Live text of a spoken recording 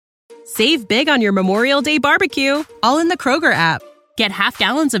Save big on your Memorial Day barbecue, all in the Kroger app. Get half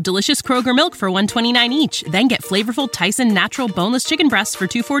gallons of delicious Kroger milk for $1.29 each. Then get flavorful Tyson natural boneless chicken breasts for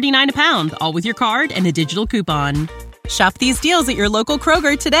 $2.49 a pound, all with your card and a digital coupon. Shop these deals at your local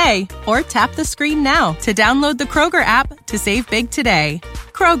Kroger today, or tap the screen now to download the Kroger app to save big today.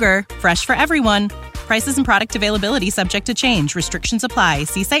 Kroger, fresh for everyone. Prices and product availability subject to change. Restrictions apply.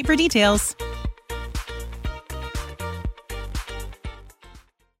 See site for details.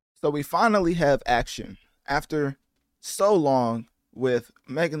 So we finally have action after so long with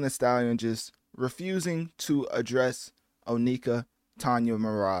Megan Thee Stallion just refusing to address Onika Tanya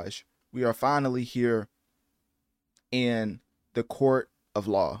Mirage. We are finally here in the court of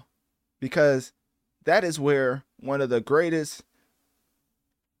law, because that is where one of the greatest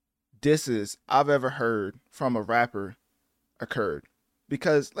disses I've ever heard from a rapper occurred.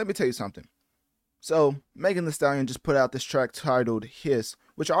 Because let me tell you something. So Megan Thee Stallion just put out this track titled Hiss,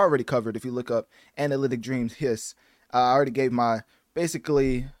 which I already covered. If you look up Analytic Dreams Hiss, I already gave my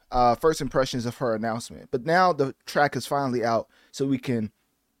basically first impressions of her announcement. But now the track is finally out, so we can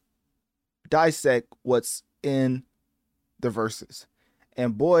dissect what's in the verses.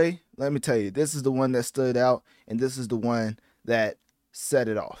 And boy, let me tell you, this is the one that stood out, and this is the one that set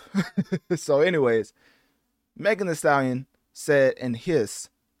it off. So anyways, Megan Thee Stallion said in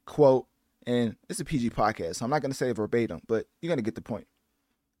Hiss, quote, and it's a PG podcast, so I'm not going to say it verbatim, but you're going to get the point.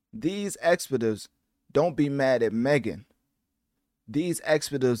 These expletives don't be mad at Megan. These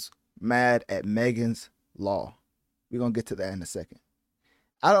expletives mad at Megan's law. We're going to get to that in a second.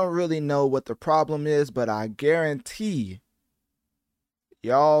 I don't really know what the problem is, but I guarantee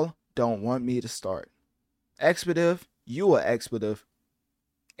y'all don't want me to start. Expletive, you a expletive.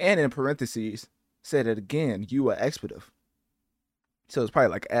 And in parentheses, said it again, you a expletive. So it's probably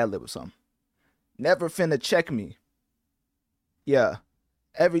like an ad-lib or something. Never finna check me. Yeah,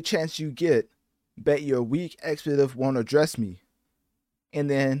 every chance you get, bet your weak expletive won't address me. And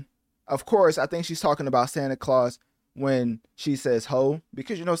then, of course, I think she's talking about Santa Claus when she says ho,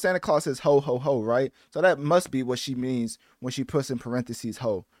 because you know Santa Claus says ho, ho, ho, right? So that must be what she means when she puts in parentheses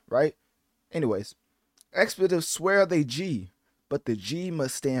ho, right? Anyways, expletives swear they G, but the G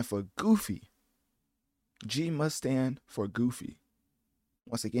must stand for goofy. G must stand for goofy.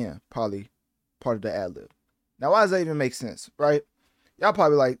 Once again, probably part of the ad-lib. Now, why does that even make sense, right? Y'all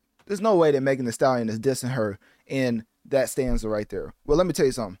probably like, there's no way that Megan Thee Stallion is dissing her in that stanza right there. Well, let me tell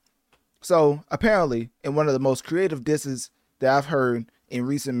you something. So, apparently, in one of the most creative disses that I've heard in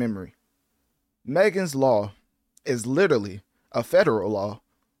recent memory, Megan's law is literally a federal law,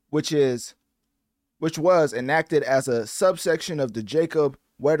 which was enacted as a subsection of the Jacob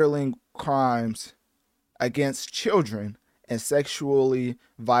Wetterling Crimes Against Children and Sexually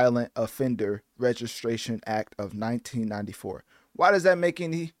Violent Offender Registration Act of 1994. Why does that make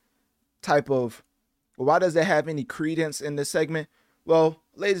any why does that have any credence in this segment? Well,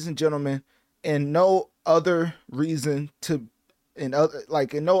 ladies and gentlemen, in no other reason,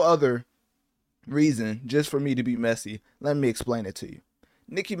 just for me to be messy, let me explain it to you.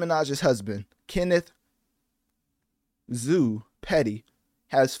 Nicki Minaj's husband, Kenneth Zoo Petty,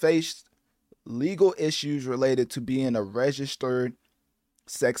 has faced legal issues related to being a registered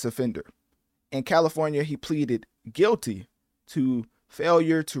sex offender. In California, he pleaded guilty to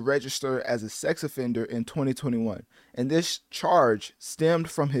failure to register as a sex offender in 2021. And this charge stemmed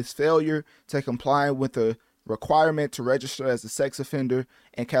from his failure to comply with the requirement to register as a sex offender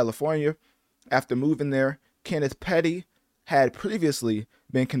in California. After moving there, Kenneth Petty had previously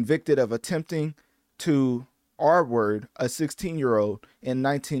been convicted of attempting to R-word a 16-year-old in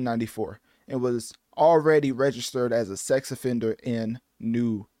 1994 and was already registered as a sex offender in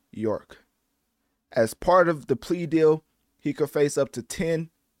New York. As part of the plea deal, he could face up to 10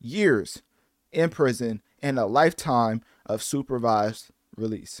 years in prison and a lifetime of supervised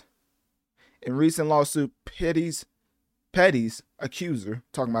release. In recent lawsuit, Petty's accuser,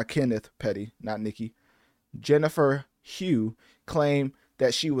 talking about Kenneth Petty, not Nicki, Jennifer Hugh, claimed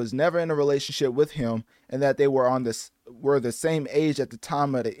that she was never in a relationship with him and that they were the same age at the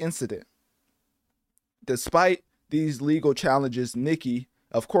time of the incident. Despite these legal challenges, Nicki,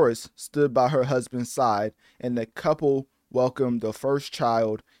 of course, stood by her husband's side, and the couple welcomed the first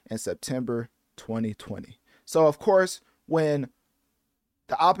child in September 2020. So, of course, when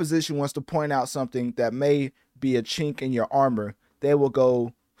the opposition wants to point out something that may be a chink in your armor, they will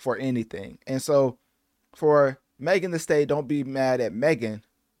go for anything. And so, for Megan to say, don't be mad at Megan,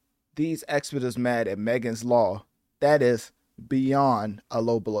 these experts mad at Megan's law. That is beyond a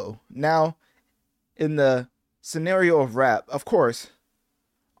low blow. Now, in the scenario of rap, of course,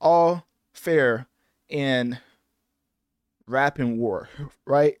 all fair in rap and war,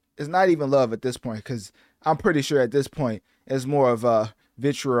 right? it's not even love at this point, because I'm pretty sure at this point it's more of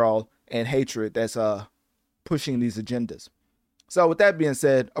vitriol and hatred that's pushing these agendas. So with that being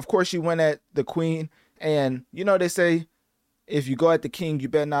said, of course she went at the queen, and you know they say if you go at the king, you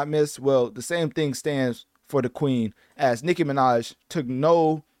better not miss. Well, the same thing stands for the queen, as Nicki Minaj took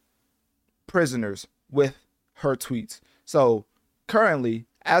no prisoners with her tweets. So currently,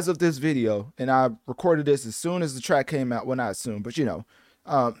 as of this video, and I recorded this as soon as the track came out, well, not soon, but you know,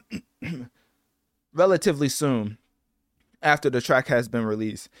 relatively soon after the track has been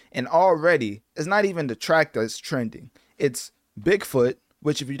released. And already, it's not even the track that's trending. It's Bigfoot,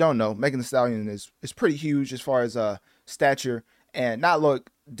 which if you don't know, Megan Thee Stallion is pretty huge as far as stature, and not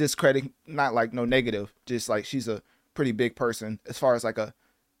look discrediting, not like no negative, just like she's a pretty big person as far as like a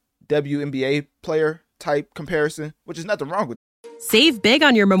WNBA player type comparison, which is nothing wrong with. Save big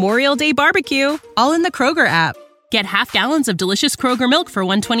on your Memorial Day barbecue, all in the Kroger app. Get half gallons of delicious Kroger milk for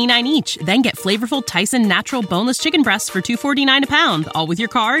 $1.29 each. Then get flavorful Tyson natural boneless chicken breasts for $2.49 a pound, all with your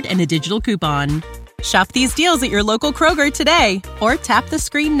card and a digital coupon. Shop these deals at your local Kroger today, or tap the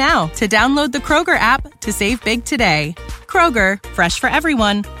screen now to download the Kroger app to save big today. Kroger, fresh for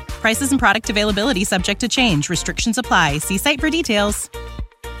everyone. Prices and product availability subject to change. Restrictions apply. See site for details.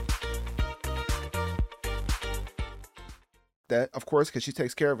 That, of course, because she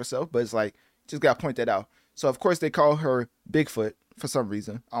takes care of herself, but it's like, just got to point that out. So, of course, they call her Bigfoot for some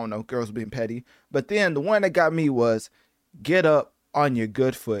reason. I don't know, girls being petty. But then the one that got me was, get up on your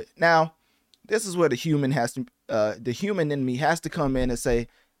good foot. Now, this is where the human in me has to come in and say,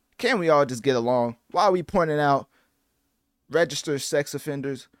 can we all just get along? Why are we pointing out registered sex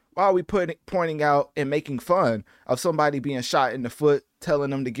offenders? Why are we pointing out and making fun of somebody being shot in the foot, telling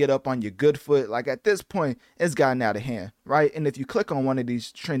them to get up on your good foot? Like, at this point, it's gotten out of hand, right? And if you click on one of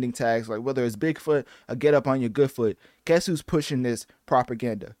these trending tags, like whether it's Bigfoot or get up on your good foot, guess who's pushing this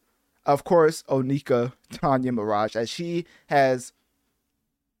propaganda? Of course, Onika Tanya Mirage, as she has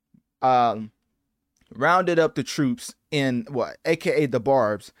rounded up the troops in aka the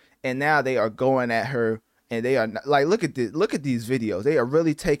Barbs, and now they are going at her. And they are like, look at these videos. They are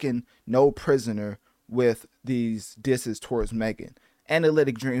really taking no prisoner with these disses towards Megan.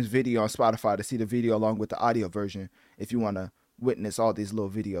 Analytic Dreams video on Spotify to see the video along with the audio version if you want to witness all these little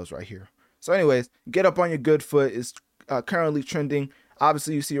videos right here. So anyways, get up on your good foot is currently trending.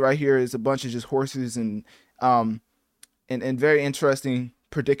 Obviously, you see right here is a bunch of just horses and very interesting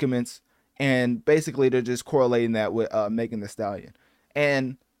predicaments. And basically, they're just correlating that with Megan Thee Stallion.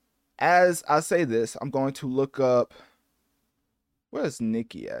 And as I say this, I'm going to look up, where's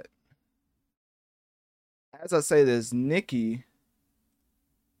Nicki at? As I say this, Nicki,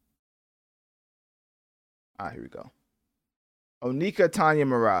 here we go. Onika Tanya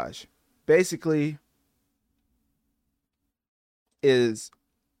Mirage basically is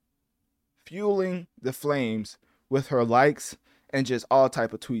fueling the flames with her likes and just all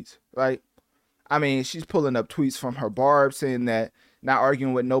type of tweets, right? I mean, she's pulling up tweets from her Barb saying that, not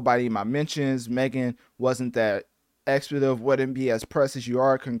arguing with nobody in my mentions. Megan wasn't that expletive. Wouldn't be as pressed as you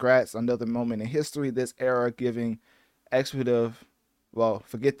are. Congrats. Another moment in history. This era giving expletive. Well,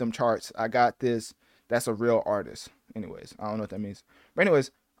 forget them charts. I got this. That's a real artist. Anyways, I don't know what that means. But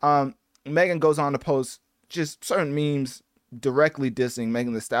anyways, Megan goes on to post just certain memes directly dissing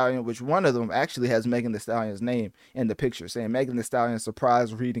Megan Thee Stallion, which one of them actually has Megan Thee Stallion's name in the picture, saying Megan Thee Stallion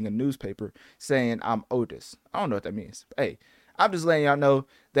surprised reading a newspaper saying I'm Otis. I don't know what that means. Hey, I'm just letting y'all know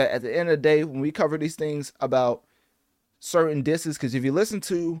that at the end of the day, when we cover these things about certain disses, because if you listen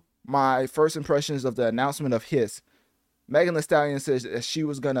to my first impressions of the announcement of Hiss, Megan Thee Stallion says that she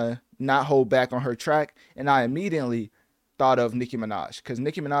was going to not hold back on her track, and I immediately thought of Nicki Minaj, because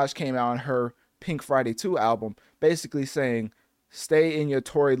Nicki Minaj came out on her Pink Friday 2 album basically saying, stay in your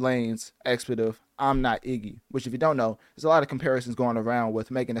Tory Lanez expletive, I'm not Iggy. Which, if you don't know, there's a lot of comparisons going around with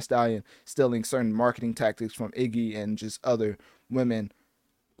Megan Thee Stallion stealing certain marketing tactics from Iggy and just other women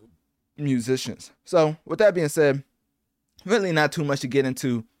musicians. So with that being said, really not too much to get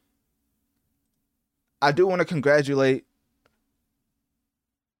into. I do want to congratulate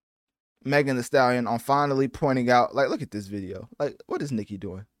Megan Thee Stallion on finally pointing out, like, look at this video. Like, what is Nicki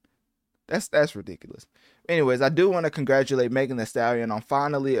doing? That's ridiculous. Anyways, I do want to congratulate Megan Thee Stallion on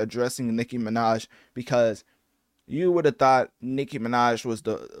finally addressing Nicki Minaj, because you would have thought Nicki Minaj was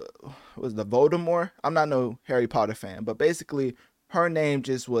the Voldemort. I'm not no Harry Potter fan, but basically her name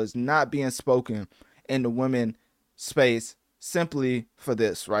just was not being spoken in the women space simply for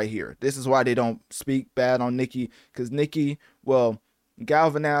this right here. This is why they don't speak bad on Nicki, because Nicki will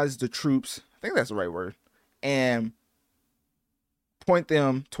galvanize the troops, I think that's the right word, and point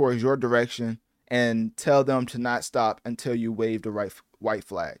them towards your direction and tell them to not stop until you wave the right white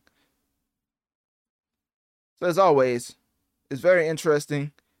flag. So as always, it's very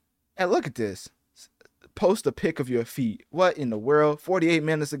interesting. And look at this. Post a pic of your feet. What in the world? 48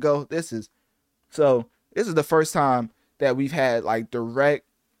 minutes ago. This is the first time that we've had like direct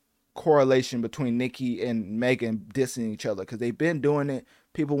correlation between Nicki and Megan dissing each other, because they've been doing it.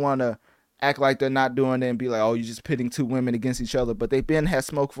 People want to act like they're not doing it and be like, oh, you're just pitting two women against each other, but they've been had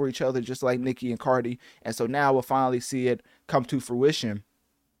smoke for each other, just like Nicki and Cardi. And so now we'll finally see it come to fruition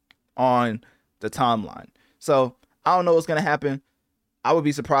on the timeline. So I don't know what's gonna happen. I would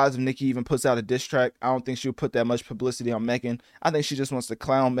be surprised if Nicki even puts out a diss track. I don't think she'll put that much publicity on Megan. I think she just wants to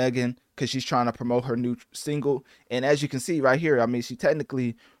clown Megan because she's trying to promote her new single. And as you can see right here, I mean, she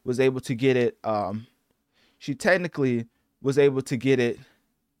technically was able to get it.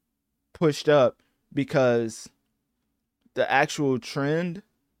 Pushed up because the actual trend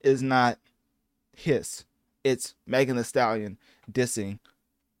is not Hiss. It's Megan Thee Stallion dissing.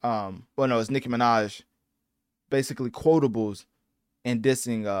 It's Nicki Minaj, basically quotables and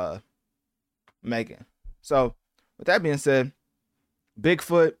dissing Megan. So with that being said,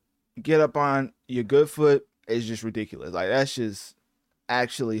 Bigfoot, get up on your good foot is just ridiculous. Like, that's just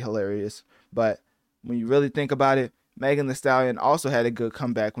actually hilarious. But when you really think about it, Megan Thee Stallion also had a good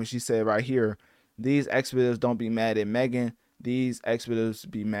comeback when she said right here, these expletives don't be mad at Megan, these expletives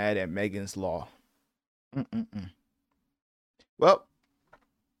be mad at Megan's law. Well,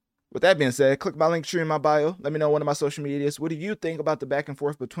 with that being said, click my link tree in my bio. Let me know one of my social medias. What do you think about the back and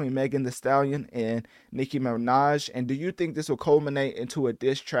forth between Megan Thee Stallion and Nicki Minaj? And do you think this will culminate into a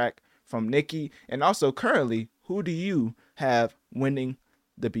diss track from Nicki? And also, currently, who do you have winning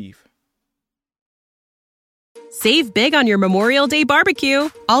the beef? Save big on your Memorial Day barbecue,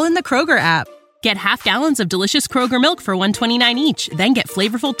 all in the Kroger app. Get half gallons of delicious Kroger milk for $1.29 each. Then get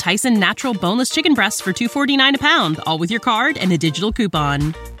flavorful Tyson natural boneless chicken breasts for $2.49 a pound, all with your card and a digital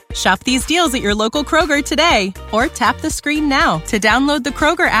coupon. Shop these deals at your local Kroger today, or tap the screen now to download the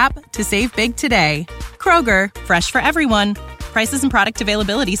Kroger app to save big today. Kroger, fresh for everyone. Prices and product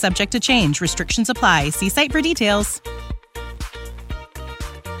availability subject to change. Restrictions apply. See site for details.